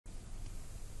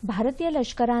भारतीय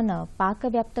लष्करानं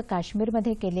पाकव्याप्त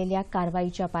काश्मीरमध्ये केलेल्या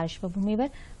कारवाईच्या पार्श्वभूमीवर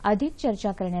अधिक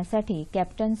चर्चा करण्यासाठी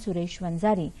कॅप्टन सुरेश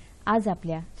वंजारी आज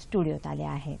आपल्या स्टुडिओत आले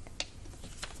आहेत.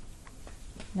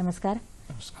 नमस्कार.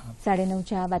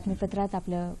 9:30च्या बातमीपत्रात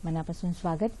आपलं मनापासून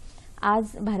स्वागत.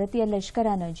 आज भारतीय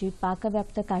लष्करानं जी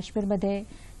पाकव्याप्त काश्मीरमध्ये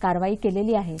कारवाई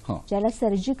केलेली आहे, ज्याला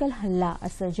सर्जिकल हल्ला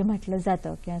असं जे म्हटलं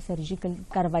जातं किंवा सर्जिकल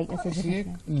कारवाई असं जे एक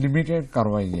लिमिटेड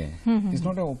कारवाई आहे. इट्स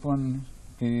नॉट अ ओपन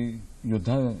की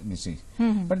युद्धानिशी,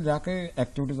 पण ज्या काही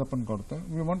ऍक्टिव्हिटीज आपण करतो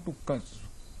we want to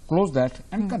close that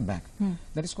and come back.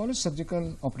 That is called surgical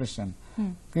operation.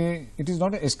 की it is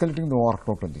not escalating the war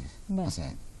totally असं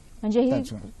आहे. म्हणजे ही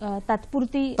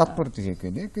तात्पुरती हे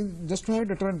केली की जस्ट टू हॅव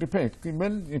डिटरंट इफेक्ट की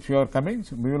वेल if you R coming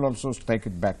we will also strike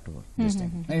it back to this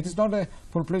thing. It is not a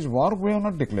full फ्लेज war. We have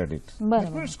not declared it.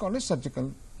 It's called surgical.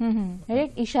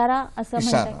 एक इशारा असं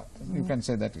म्हणतात. You can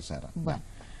say that इशारा.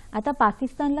 आता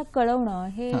पाकिस्तानला कळवणं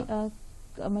हे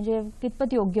म्हणजे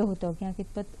कितपत योग्य होतं किंवा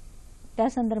कितपत त्या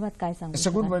संदर्भात काय सांगू?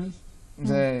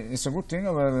 It's a good thing.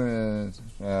 Our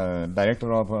director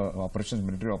of operations,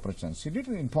 military operations, he did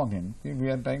inform him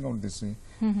we are trying out this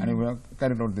and we have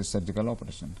carried out this surgical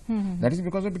operation. That is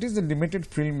because it is the limited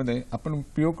field मध्ये आपण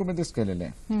PoK मध्येच केलेलं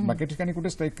आहे. बाकी ठिकाणी कुठे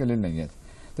strike केलेले नाहीये.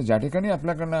 तर ज्या ठिकाणी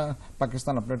आपल्याकडनं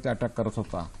पाकिस्तान आपल्यावरती अटॅक करत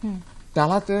होता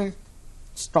त्याला ते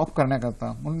स्टॉप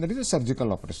करण्याकरता म्हणून that is a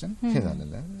surgical operation हे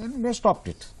झालेलं आहे. We have stopped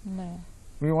it.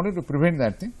 We wanted to prevent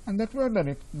that thing and that we have done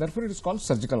it. Therefore it is called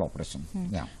surgical operation.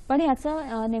 पण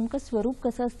याचं नेमकं स्वरूप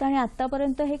कसं असतं आणि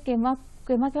आतापर्यंत हे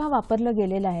केव्हा वापरलं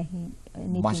गेलेलं आहे ही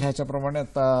नीती? माझ्या ह्याच्याप्रमाणे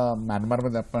आता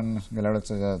म्यानमारमध्ये आपण गेल्या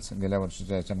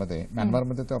वर्षीच्या ह्याच्यामध्ये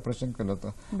म्यानमारमध्ये ते ऑपरेशन केलं होतं.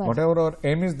 What ever our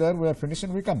aim is there we R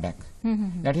finishing we come back.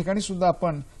 या ठिकाणी सुद्धा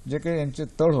आपण जे काही यांचे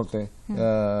तळ होते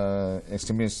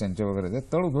एक्स्ट्रीमिस्ट यांचे वगैरे ते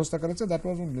तळ उद्ध्वस्त करायचं. That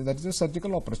is a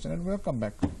surgical operation and we have come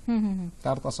back.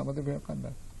 4 तासामध्ये वी हॅव कम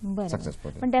बॅक.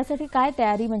 पण त्यासाठी काय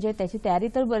तयारी, म्हणजे त्याची तयारी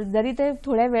तर जरी ते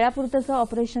थोड्या वेळापुरतंच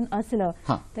ऑपरेशन असलं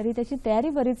तरी त्याची तयारी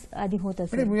बरीच आधी होत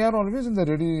असते. We R always in the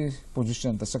ready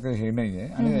position. तसं काही हे नाहीये.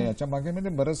 आणि याच्या मागे म्हणजे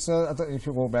बरंच आता if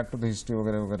you go back to the history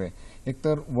वगैरे वगैरे एक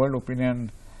तर वर्ल्ड ओपिनियन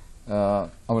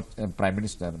प्राईम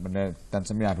मिनिस्टर म्हणजे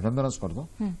त्यांचं मी अभिनंदनच करतो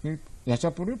की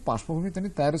याच्यापूर्वी पार्श्वभूमी त्यांनी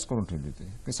तयारच करून ठेवली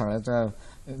होती की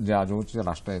सगळ्याच्या जे आजूबाजूचे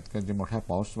राष्ट्र आहेत किंवा जे मोठ्या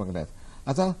पाऊस वगैरे आहेत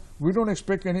आता वी डोंट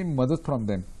एक्सपेक्ट एनी मदत फ्रॉम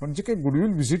देम. पण जे काही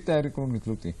गुडविल व्हिजिट तयारी करून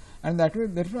घेतली होती आणि दॅट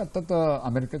वे आता तर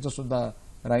अमेरिकेचं सुद्धा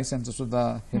राईस यांचं सुद्धा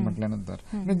हे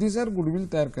म्हटल्यानंतर दिस आर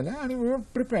गुडविल तयार केलं आणि वी आर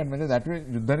प्रिपेअर्ड. म्हणजे दॅट वे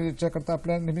युद्धाच्या करता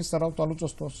आपल्या नेहमी सराव चालूच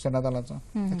असतो सेनादलाचा.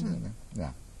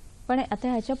 पण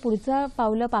आता ह्याच्या पुढचा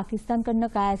पावलं पाकिस्तानकडनं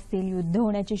काय असतील? युद्ध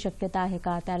होण्याची शक्यता आहे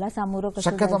का? त्याला सामोरं कसं?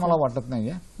 शक्यता मला वाटत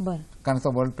नाहीये. कारण आता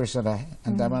वर्ल्ड प्रेशर आहे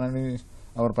आणि त्या मानाने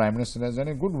आवर prime minister has done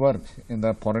a good work in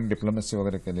the foreign diplomacy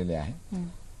वगैरे केलेली आहे.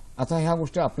 आता ह्या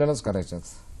गोष्टी आपल्यालाच करायच्यात.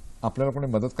 आपल्याला कोणी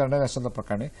मदत करणारे अशा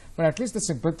प्रकारे पण at least the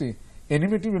sympathy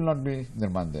एनिमिटी will not be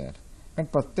निर्माण देअर. कारण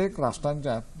प्रत्येक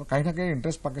राष्ट्रांच्या काही ना काही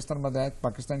इंटरेस्ट पाकिस्तानमध्ये आहेत,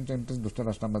 पाकिस्तानचे इंटरेस्ट दुसऱ्या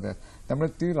राष्ट्रांमध्ये आहेत. त्यामुळे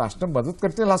ती राष्ट्र मदत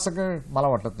करतील असं काही मला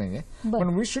वाटत नाहीये. पण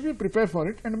we should be prepare for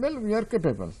it and well we R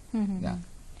capable.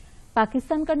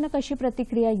 पाकिस्तानकडनं कशी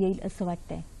प्रतिक्रिया येईल असं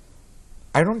वाटतंय?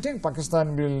 I don't think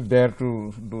Pakistan will dare to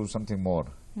do something more.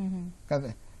 Because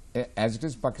as it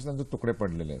is पाकिस्तानचे तुकडे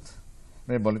पडलेले आहेत.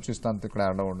 म्हणजे बलुचिस्तान तिकडे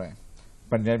आरडाओरड आहे,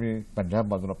 पंजाब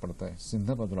बाजूला पडतंय,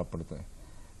 सिंध बाजूला पडतंय.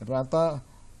 पण आता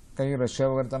काही रशिया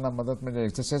वगैरे त्यांना मदत म्हणजे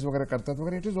एक्सरसाइज वगैरे करतात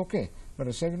वगैरे इट इज ओके. पण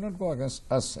Russia will not go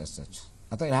against us as such.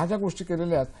 आता ह्या ज्या गोष्टी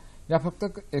केलेल्या आहेत या फक्त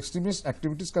एक्स्ट्रीमिस्ट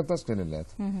ऍक्टिव्हिटीज करताच केलेल्या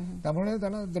आहेत. त्यामुळे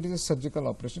त्याला that is a surgical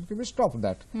operation की we stop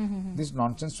that this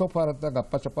nonsense. So फार आता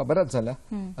गप्पा चप्पा बऱ्याच झाल्या.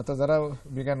 आता जरा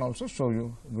we can also show you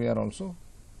we R also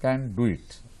can do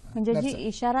it. म्हणजे जी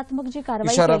इशारात्मक जी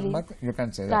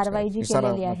कारवाई जी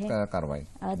केलेली आहे कारवाई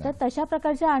तर तशा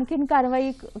प्रकारच्या आणखीन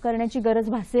कारवाई करण्याची गरज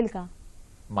भासेल का?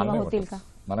 होतील का?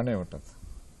 मला नाही वाटत.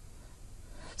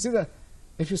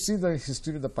 If you see the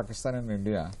history of the Pakistan and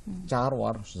India 4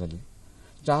 war झाली.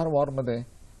 4 वॉरमध्ये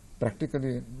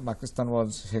प्रॅक्टिकली पाकिस्तान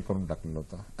वॉज हे करून टाकलेलं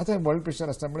होतं. आता वर्ल्ड प्रेशर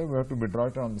असल्यामुळे we have to withdraw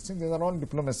it on this thing. There are all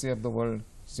डिप्लोमॅसी of the world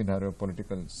scenario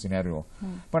political scenario.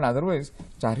 पण otherwise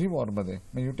 4ही वॉरमध्ये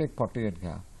you take 48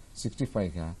 घ्या,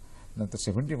 65 घ्या, नंतर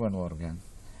 71 वॉर घ्या,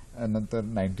 नंतर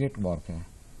 98 वॉर घ्या,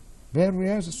 where we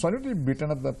have solidly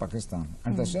beaten up the Pakistan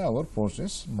and तसे our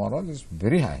forces morale is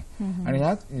very high. आणि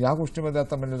या गोष्टीमध्ये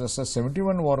आता म्हणजे जसं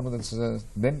 71 वॉरमध्ये जसं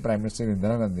then prime minister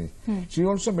Indira Gandhi she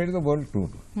also made the world tour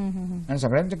आणि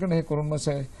सगळ्यांच्याकडे हे करून मग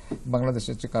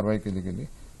बांगलादेशाची कारवाई केली गेली.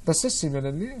 तसेच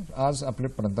सिमिलरली आज आपले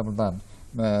पंतप्रधान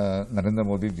Narendra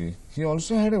Modiji he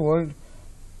also had a world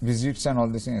visits and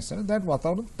all this things. That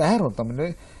वातावरण तयार होतं.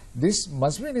 म्हणजे दिस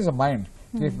must be in is a mind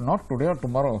if not today or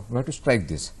tomorrow we have to strike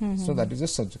this. So that is a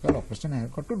surgical operation. I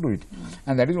have got to do it,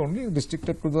 and that is only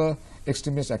restricted to the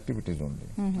extremist activities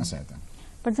only. असं आहे.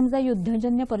 पण समजा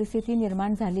युद्धजन्य परिस्थिती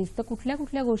निर्माण झालीच तर कुठल्या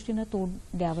कुठल्या गोष्टींना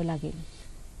तोंड द्यावं लागेल?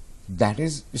 That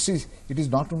is, you see, it is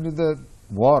not only the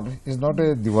war is not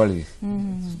a Diwali,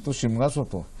 तो शिमगाच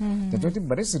होतो. त्याच्यावरती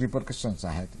बरेच रिपरकशन्स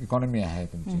आहेत, इकॉनॉमी आहे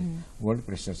तुमची, वर्ल्ड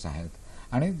प्रेशर्स आहेत,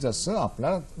 आणि जसं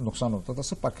आपला नुकसान होतं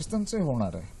तसं पाकिस्तानचं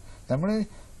होणार आहे. त्यामुळे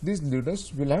these leaders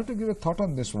will have to give a thought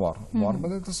on this war. War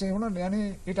मध्ये तसं होणार नाही,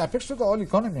 आणि it affects to the all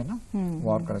economy ना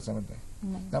वॉर करायच्यामध्ये.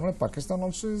 त्यामुळे Pakistan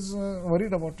also is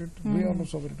worried about it. We R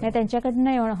also worried.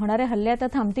 त्यांच्याकडनं होणारे हल्ले आता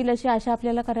थांबतील अशी आशा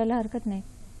आपल्याला करायला हरकत नाही.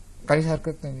 काहीच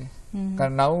हरकत नाहीये,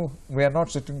 कारण now we R not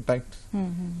sitting tight.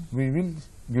 We will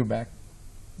give back.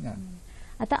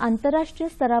 आता आंतरराष्ट्रीय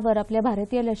स्तरावर आपल्या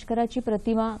भारतीय लष्कराची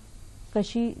प्रतिमा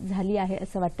कशी झाली आहे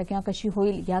असं वाटतं, किंवा कशी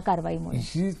होईल या कारवाईमुळे?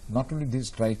 ही नॉट ओनली दिस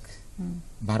स्ट्राईक,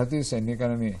 भारतीय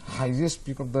सैनिकांनी highest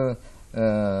peak of the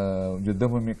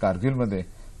युद्धभूमी कारगिलमध्ये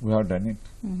we have done it.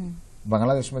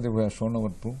 बांगलादेशमध्ये we have shown our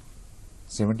proof.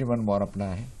 71 war आपला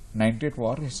आहे. 98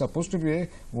 war is supposed to be a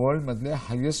world madle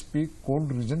highest peak cold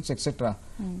regions etc.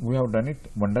 We have done it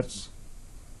wonders.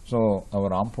 So our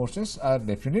armed forces are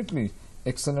definitely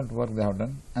excellent work they have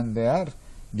done, and they are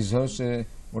deserves a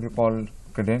what you call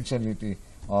credentiality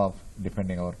of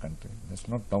defending our country. There's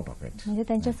no doubt of it. म्हणजे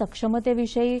त्यांच्या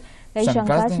सक्षमतेविषयी काही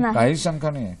शंकाच नाही. काही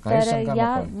शंका नाही, काही शंका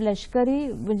या लष्करी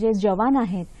म्हणजे जवान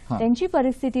आहेत त्यांची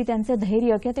परिस्थिती, त्यांचं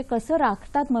धैर्य किंवा ते कसं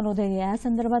राखतात मनोधैर्य, या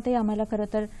संदर्भातही आम्हाला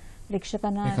खरं तर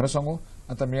प्रेक्षकांना खरं सांगू,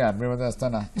 आता मी आर्मीमध्ये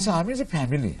असताना it's army is a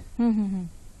family.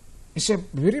 It's a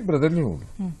very ब्रदरलीहूड.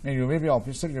 You may be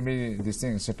officer, you may this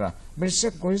thing etcetera, but it's a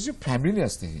cohesive family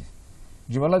असते. ही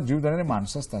जीवाला जीव देणारे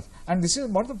माणसं असतात. And this is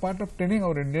not the part of training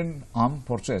our Indian arm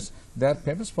forces. They are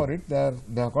famous for it.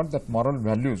 They have got that moral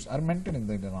values R maintain in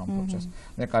the Indian arm forces.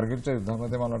 कारगिलच्या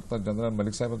युद्धामध्ये मला वाटतं general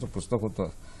Malik साहेबांचं पुस्तक होतं,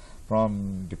 from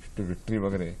defeat to victory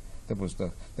वगैरे, ते पुस्तक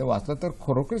ते वाचलं तर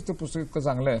खरोखरच ते पुस्तक इतकं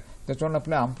चांगलं आहे. त्याच्यावर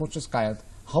आपल्या आर्म फोर्सेस काय आहेत,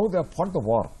 how they fought the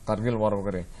war, Kargil war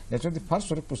वगैरे, याच्यावरती फार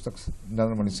सुरेख पुस्तक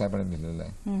जनरल मलिक साहेबांनी लिहिलेलं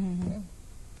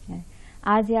आहे.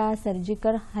 आज या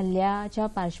सर्जिकल हल्ल्याच्या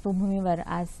पार्श्वभूमीवर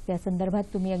आज त्या संदर्भात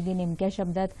तुम्ही अगदी नेमक्या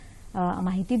शब्दात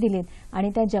माहिती दिलीत, आणि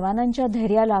त्या जवानांच्या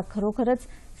धैर्याला खरोखरच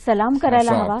सलाम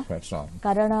करायला हवा.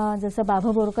 कारण जसं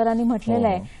बाबा बोरकरांनी म्हटलेलं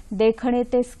आहे, देखणे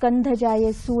ते स्कंध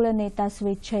जाये सूळ नेता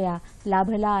स्वेच्छया,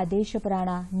 लाभला आदेश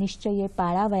प्राणा निश्चये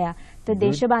पाळावया. तर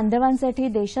देशबांधवांसाठी,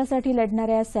 देशासाठी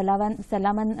लढणाऱ्या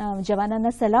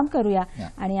जवानांना सलाम करूया,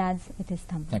 आणि आज इथेच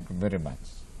थांबू. Thank you very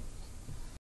much.